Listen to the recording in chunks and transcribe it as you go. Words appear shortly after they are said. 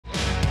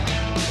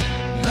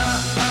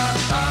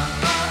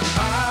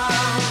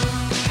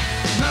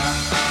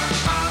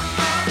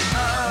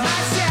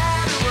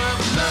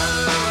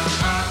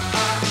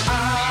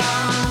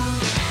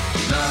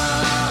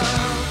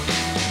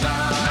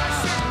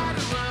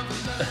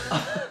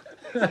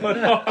Is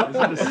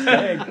that a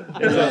stag?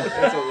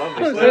 That's a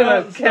lovely Is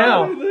that a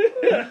cow?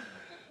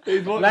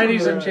 He's watching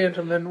Ladies the- and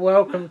gentlemen,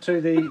 welcome to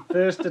the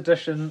first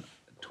edition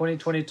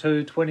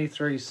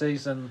 2022-23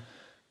 season,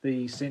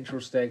 the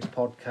Central Stags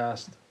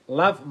podcast,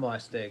 Love My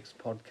Stags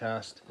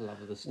podcast.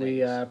 Love of the Stags.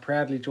 We are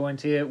proudly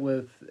joined here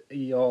with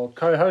your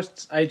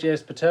co-hosts,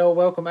 Ajaz Patel.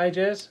 Welcome,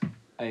 Ajaz.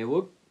 Hey,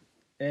 Wood.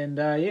 And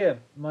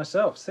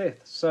myself,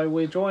 Seth. So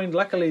we're joined,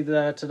 luckily,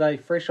 today,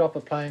 fresh off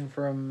a plane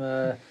from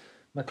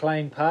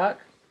McLean Park,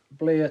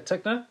 Blair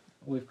Tickner.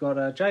 We've got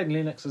Jaden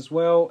Lennox as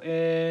well,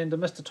 and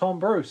Mr. Tom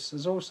Bruce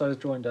has also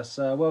joined us.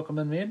 Welcome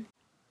in, men.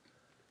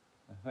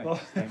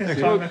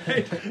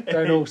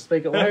 Don't all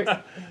speak at work.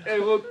 Hey,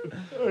 Wood.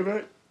 Hey,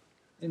 mate.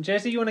 And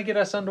Jazzy, you want to get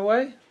us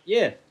underway?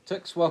 Yeah,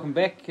 Tix, welcome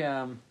back.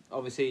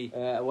 Obviously,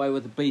 away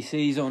with the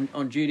BCs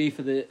on duty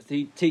for the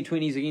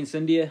T20s against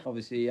India.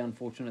 Obviously,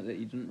 unfortunate that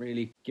you didn't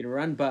really get a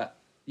run, but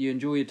you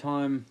enjoy your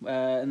time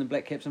in the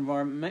Black Caps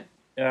environment, mate?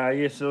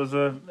 Yes, it was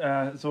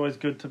it's always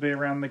good to be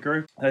around the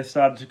group. They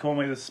started to call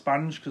me the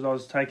sponge because I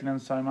was taking in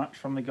so much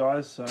from the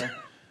guys, so it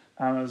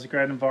was a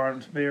great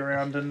environment to be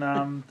around. And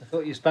I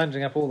thought you were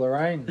sponging up all the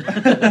rain.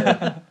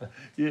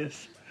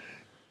 yes,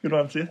 good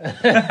one,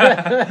 Seth.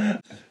 No,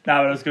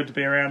 but it was good to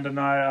be around, and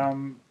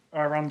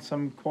I run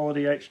some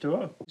quality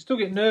H2O. You still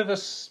get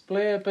nervous,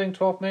 Blair, being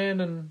 12th man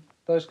and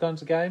those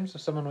kinds of games,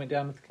 if someone went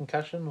down with a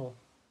concussion? Or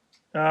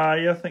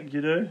Yeah, I think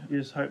you do.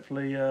 Yes,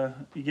 hopefully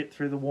you get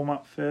through the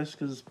warm-up first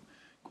because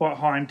quite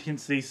high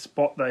intensity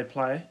spot they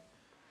play.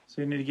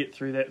 So you need to get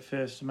through that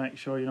first to make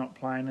sure you're not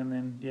playing, and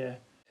then, yeah.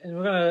 And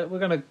we're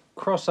gonna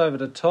cross over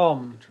to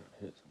Tom.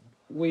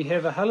 We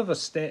have a hell of a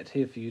stat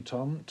here for you,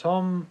 Tom.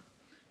 Tom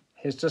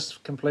has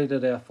just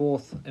completed our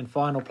fourth and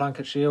final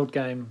Plunket Shield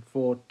game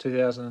for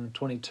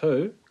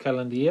 2022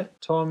 calendar year.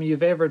 Tom,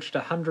 you've averaged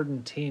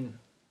 110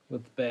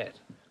 with the bat.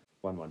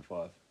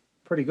 115.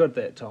 Pretty good,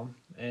 that, Tom.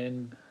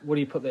 And what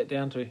do you put that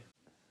down to?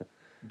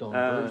 Don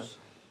Bruce.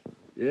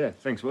 Yeah,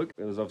 thanks, Wick.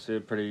 It was obviously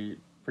a pretty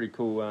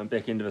cool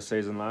back end of the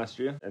season last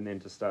year, and then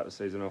to start the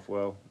season off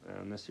well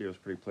this year was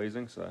pretty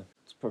pleasing. So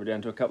it's probably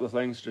down to a couple of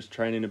things, just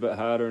training a bit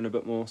harder and a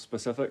bit more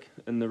specific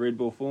in the red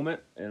ball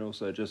format, and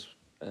also just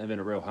having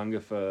a real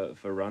hunger for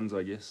runs,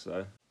 I guess.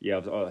 So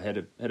yeah, I had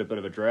a bit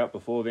of a drought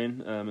before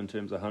then in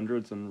terms of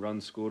hundreds and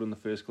runs scored in the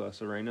first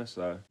class arena.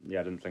 So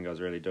yeah, I didn't think I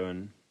was really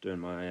doing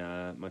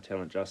my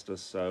talent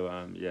justice.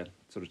 So yeah,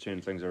 sort of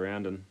turned things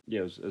around, and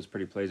yeah, it was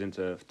pretty pleasing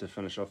to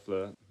finish off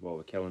the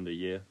calendar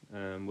year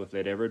with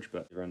that average.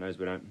 But everyone knows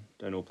we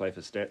don't all play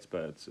for stats,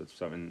 but it's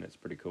something that's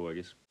pretty cool, I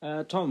guess.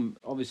 Tom,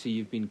 obviously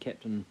you've been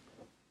captain,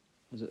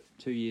 was it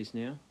 2 years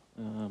now?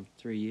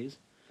 3 years?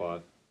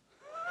 5.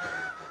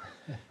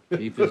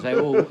 Jeepers, they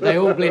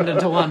all blend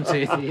into one,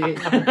 Seth.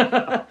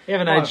 Yeah. You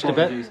haven't aged a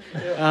bit.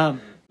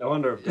 No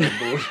wonder I'm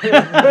bored.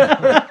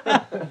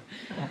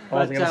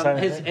 But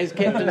as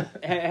captain,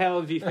 how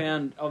have you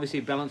found, obviously,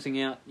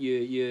 balancing out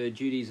your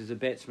duties as a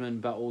batsman,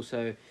 but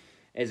also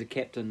as a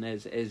captain?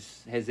 Has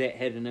that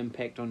had an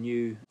impact on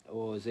you,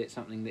 or is that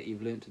something that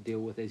you've learnt to deal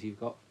with as you've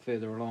got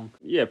further along?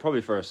 Yeah,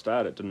 probably for a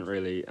start, it didn't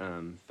really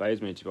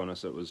faze me, to be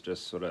honest. It was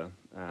just sort of,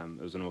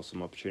 it was an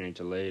awesome opportunity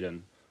to lead,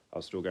 and I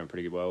was still going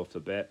pretty well with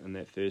the bat in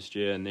that first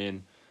year, and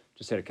then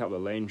just had a couple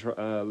of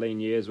lean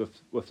years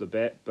with the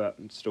bat, but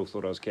still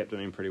thought I was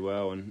captaining pretty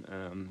well, and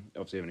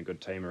obviously having a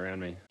good team around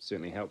me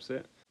certainly helps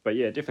that. But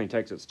yeah, it definitely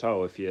takes its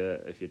toll if your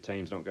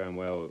team's not going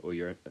well, or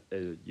you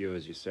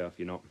as yourself,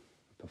 you're not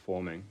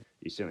performing.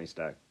 You certainly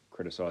start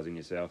criticising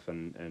yourself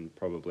and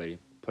probably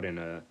putting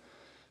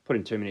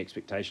too many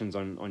expectations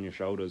on your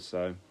shoulders.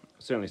 So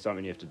certainly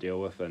something you have to deal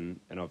with, and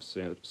I've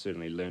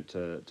certainly learnt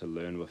to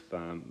learn with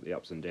the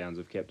ups and downs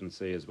of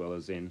captaincy, as well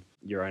as then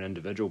your own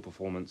individual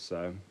performance.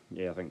 So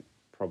yeah, I think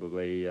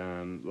probably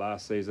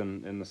last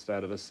season and the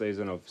start of this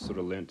season I've sort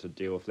of learnt to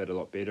deal with that a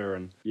lot better,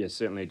 and yeah,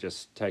 certainly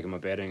just taking my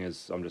batting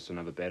as I'm just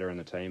another batter in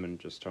the team and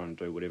just trying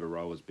to do whatever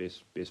role is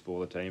best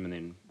for the team, and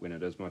then when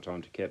it is my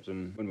time to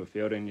captain, when we're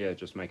fielding, yeah,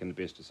 just making the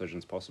best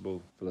decisions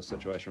possible for the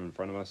situation in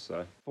front of us.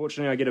 So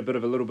fortunately I get a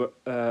little bit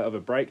of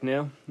a break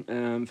now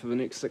for the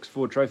next 6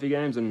 Ford Trophy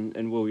games,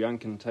 and Will Young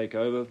can take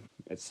over.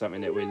 It's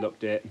something that we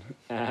looked at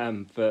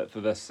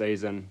for this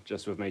season,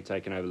 just with me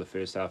taking over the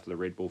first half of the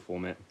red ball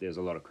format. There's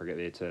a lot of cricket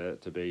there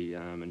to be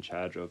in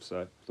charge of,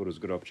 so I thought it was a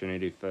good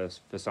opportunity for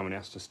someone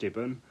else to step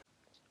in.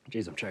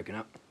 Jeez, I'm choking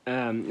up.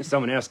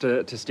 Someone else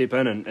to step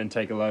in and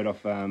take a load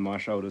off my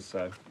shoulders.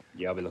 So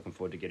yeah, I'll be looking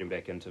forward to getting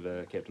back into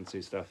the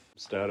captaincy stuff.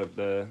 Start of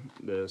the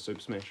Super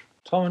Smash.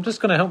 Tom, I'm just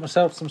going to help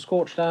myself some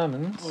scorched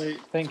almonds. Wait.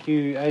 Thank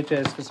you,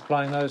 Ajaz, for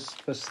supplying those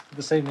for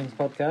this evening's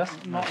podcast.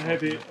 I'm not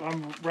happy.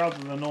 I'm rather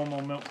than the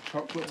normal milk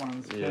chocolate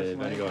ones. Yeah,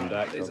 you've only gone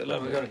dark. We've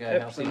got to go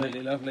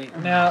Absolutely lovely.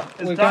 Now,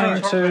 we're Is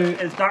going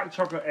to... Is dark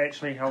chocolate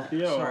actually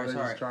healthier? or is it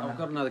Sorry. just trying I've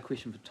got another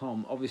question for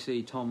Tom.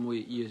 Obviously, Tom,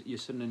 you're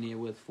sitting in here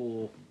with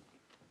four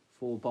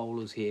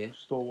bowlers here.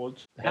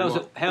 Stalwarts.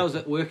 How's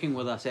it working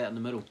with us out in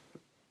the middle?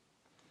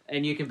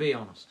 And you can be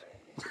honest.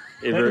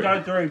 Let's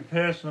go through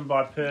person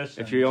by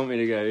person. If you want me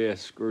to go, yeah,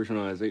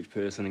 scrutinise each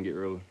person and get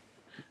real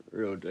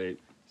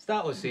deep.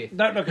 Start with Seth.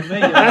 Don't look at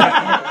me.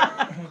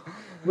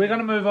 We're going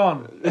to move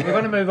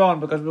on.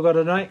 Because we've got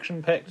an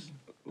action-packed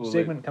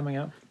segment coming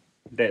up.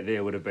 That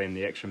there would have been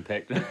the action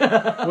packed.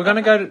 We're going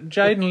to go to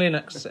Jaden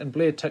Lennox and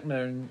Blair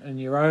Tickner in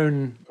your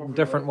own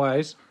different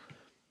ways.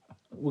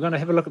 We're going to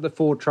have a look at the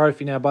Ford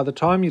Trophy now. By the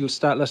time you'll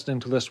start listening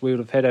to this, we would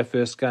have had our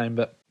first game.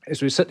 But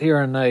as we sit here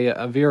in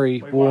a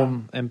very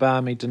warm and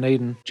balmy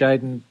Dunedin,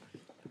 Jaden,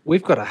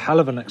 we've got a hell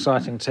of an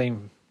exciting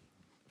team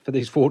for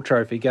these Ford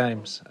Trophy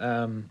games.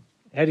 How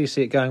do you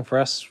see it going for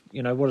us?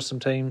 You know, what are some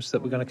teams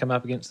that we're going to come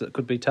up against that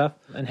could be tough?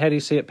 And how do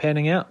you see it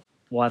panning out?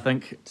 Well, I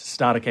think to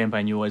start a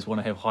campaign, you always want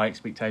to have high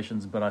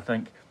expectations, but I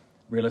think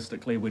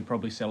realistically, we'd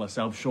probably sell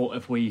ourselves short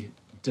if we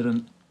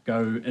didn't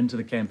go into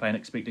the campaign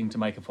expecting to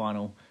make a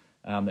final.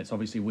 That's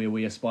obviously where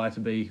we aspire to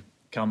be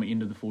come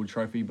end of the Ford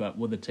Trophy, but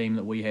with the team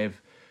that we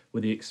have,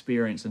 with the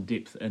experience and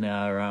depth in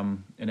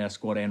our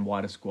squad and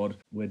wider squad,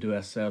 we'd do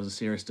ourselves a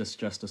serious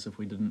disjustice if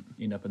we didn't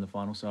end up in the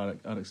final. So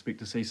I'd expect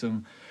to see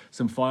some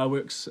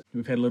fireworks.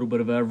 We've had a little bit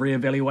of a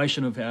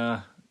re-evaluation of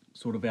our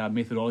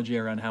methodology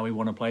around how we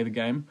want to play the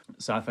game.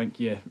 So I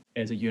think,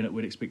 as a unit,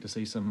 we'd expect to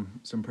see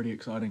some pretty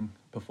exciting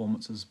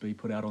performances be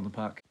put out on the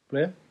park.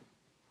 Blair?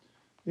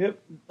 Yep,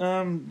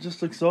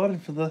 just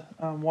excited for the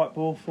white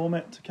ball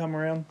format to come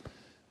around.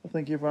 I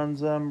think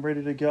everyone's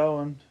ready to go,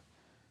 and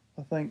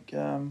I think,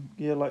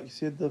 like you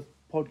said, the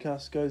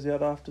podcast goes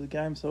out after the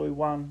game, so we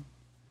won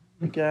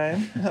the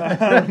game.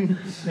 And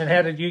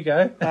how did you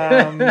go?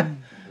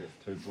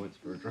 2 points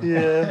for a draw.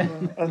 Yeah,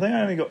 I think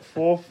I only got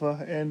fourth,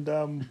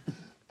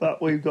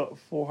 but we've got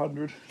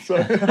 400. So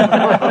it's going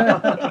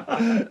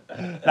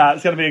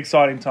to be an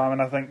exciting time,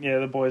 and I think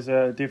the boys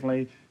are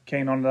definitely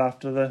keen on it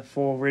after the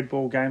 4 red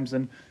ball games,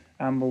 and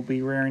we'll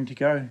be raring to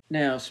go.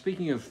 Now,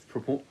 speaking of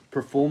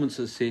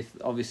performances, Seth,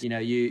 obviously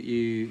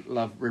you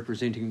love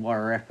representing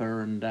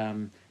Wairarapa,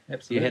 and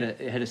you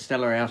had a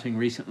stellar outing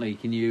recently.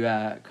 Can you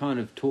kind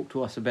of talk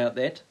to us about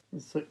that? The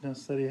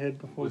sickness that he had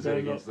before Was that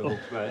against the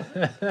Hawke's Bay?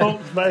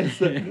 Hawke's Bay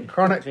sickness.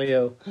 Chronically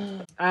ill.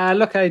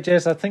 Look,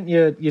 Jazz, I think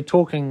you're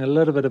talking a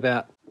little bit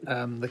about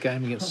the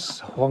game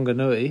against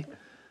Whanganui,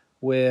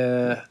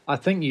 where I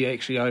think you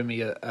actually owe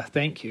me a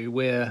thank you,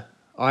 where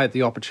I had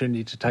the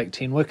opportunity to take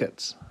 10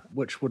 wickets,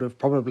 which would have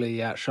probably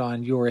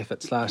outshined your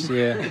efforts last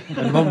year in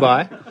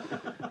Mumbai.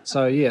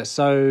 So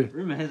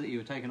Rumour has it you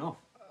were taken off.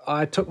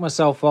 I took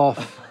myself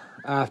off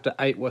after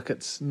 8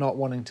 wickets, not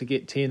wanting to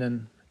get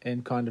 10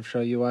 and kind of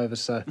show you over.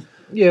 So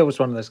it was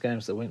one of those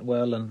games that went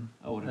well. And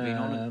I would have been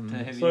honoured to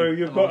have you. So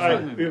you've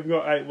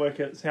got 8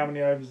 wickets. How many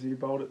overs have you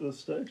bowled at this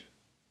stage?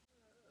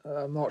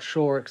 I'm not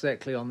sure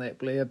exactly on that,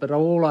 Blair, but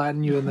all I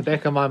knew in the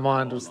back of my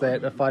mind was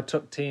that if I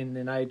took 10,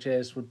 then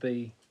Ajaz would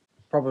be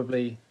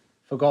probably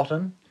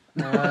forgotten.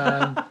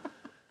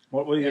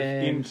 What were your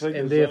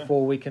and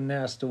therefore we can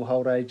now still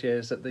hold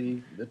Ajaz at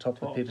the top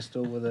of the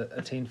pedestal with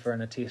a 10 for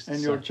an attest. And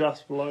you're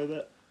just below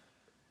that.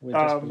 We're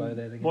just below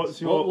that again.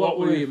 What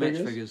were your match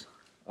figures?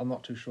 I'm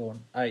not too sure.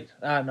 8.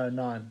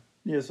 9.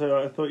 Yeah,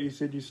 so I thought you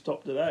said you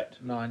stopped at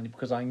 8. 9,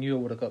 because I knew I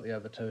would have got the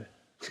other 2.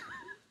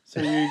 So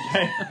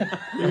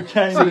you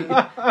came.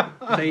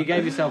 So you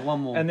gave yourself one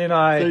more. And then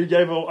I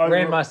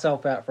ran my.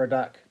 myself out for a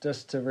duck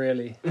just to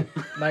really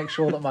make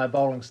sure that my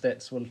bowling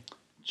stats will.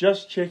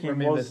 Just checking,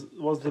 was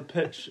the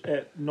pitch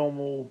at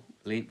normal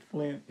length?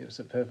 It was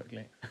at perfect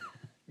length.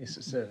 Yes,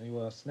 it certainly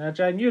was. Now,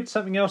 Jane, you had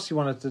something else you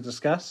wanted to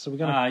discuss, so we're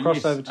going to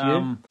cross over to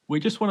you. We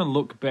just want to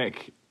look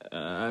back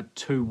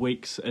 2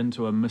 weeks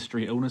into a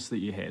mystery illness that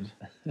you had.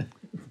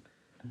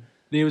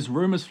 There was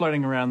rumours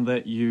floating around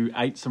that you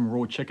ate some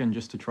raw chicken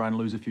just to try and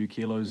lose a few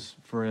kilos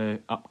for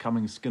an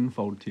upcoming skin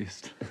fold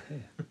test.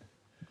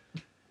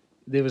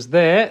 There was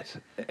that,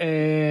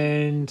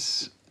 and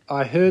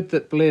I heard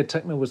that Blair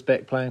Tickner was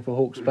back playing for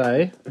Hawke's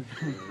Bay.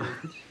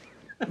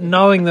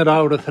 Knowing that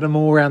I would have hit him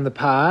all around the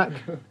park,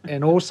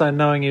 and also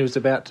knowing he was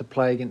about to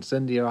play against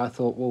India, I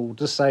thought, well, we'll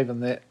just save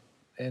him that,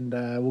 and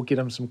we'll get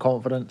him some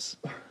confidence.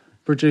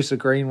 Produce a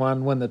green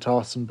one, win the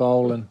toss and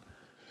bowl, and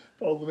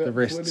the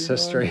rest is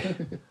history.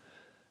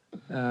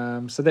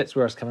 So that's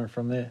where I was coming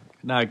from there.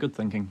 No, good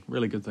thinking.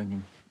 Really good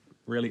thinking.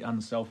 Really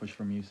unselfish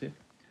from you, Seth.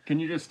 Can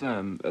you just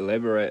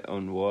elaborate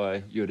on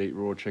why you'd eat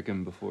raw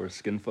chicken before a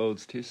skin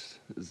folds test?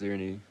 Is there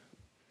any...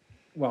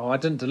 Well, I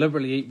didn't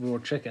deliberately eat raw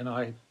chicken.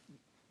 I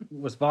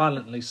was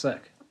violently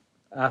sick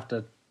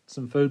after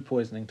some food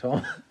poisoning,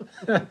 Tom,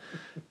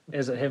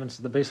 as it happens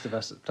to the best of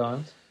us at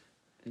times.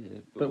 Yeah,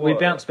 but we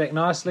bounced back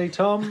nicely,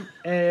 Tom,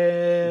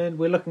 and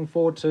we're looking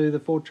forward to the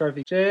Ford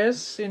Trophy.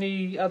 Jazz,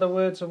 any other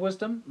words of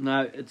wisdom?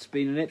 No, it's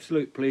been an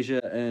absolute pleasure,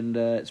 and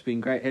it's been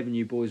great having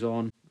you boys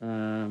on.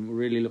 We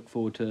really look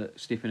forward to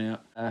stepping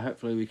out.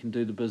 Hopefully we can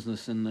do the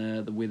business and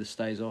the weather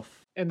stays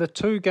off. And the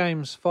 2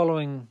 games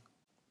following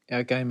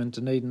our game in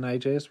Dunedin,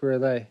 Jazz, where are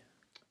they?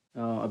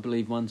 I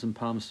believe one's in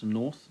Palmerston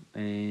North,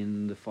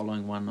 and the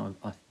following one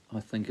I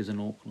think is in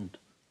Auckland.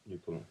 New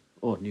Plymouth.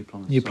 Oh, New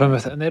Plymouth. New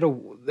Plymouth, and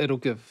that'll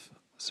give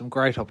some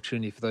great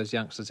opportunity for those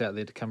youngsters out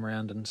there to come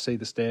around and see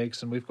the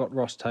Stags. And we've got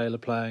Ross Taylor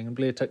playing, and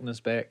Blair Tickner's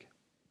back,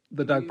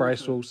 the Doug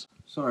Bracewells.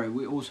 Sorry,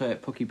 we also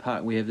at Pookie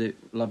Park we have that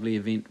lovely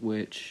event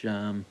which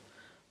I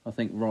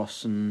think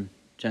Ross and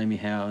Jamie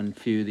Howe and a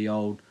few of the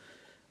old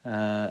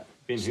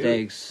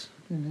Stags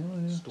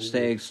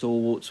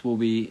stalwarts will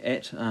be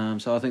at.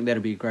 So I think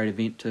that'll be a great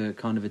event to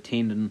kind of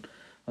attend, and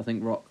I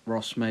think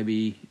Ross may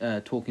be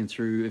talking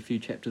through a few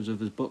chapters of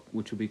his book,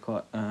 which will be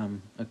quite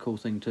a cool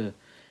thing to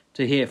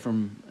hear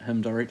from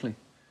him directly.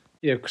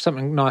 Yeah,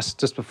 something nice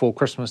just before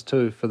Christmas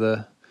too for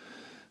the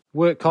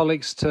work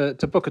colleagues to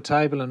book a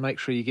table and make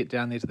sure you get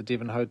down there to the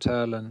Devon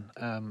Hotel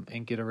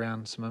and get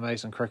around some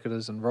amazing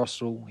cricketers. And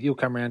Ross he'll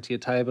come around to your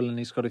table and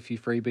he's got a few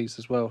freebies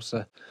as well.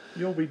 So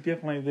you'll be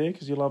definitely there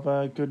because you'll have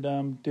a good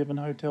Devon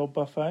Hotel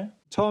buffet.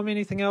 Tom,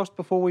 anything else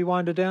before we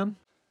wind it down?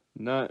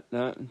 No,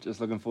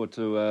 just looking forward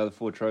to the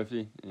Ford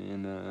Trophy,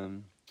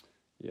 and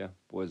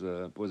boys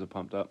are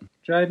pumped up.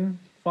 Jaden,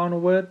 final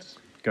words?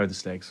 Go the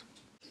Stags.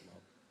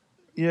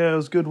 Yeah, it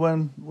was a good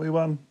win. We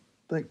won.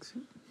 Thanks.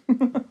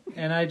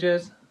 And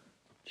AJs?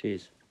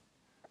 Cheers.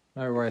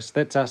 No worries.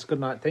 That's us. Good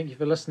night. Thank you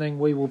for listening.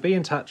 We will be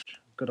in touch.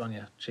 Good on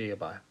you. Cheer.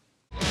 Bye.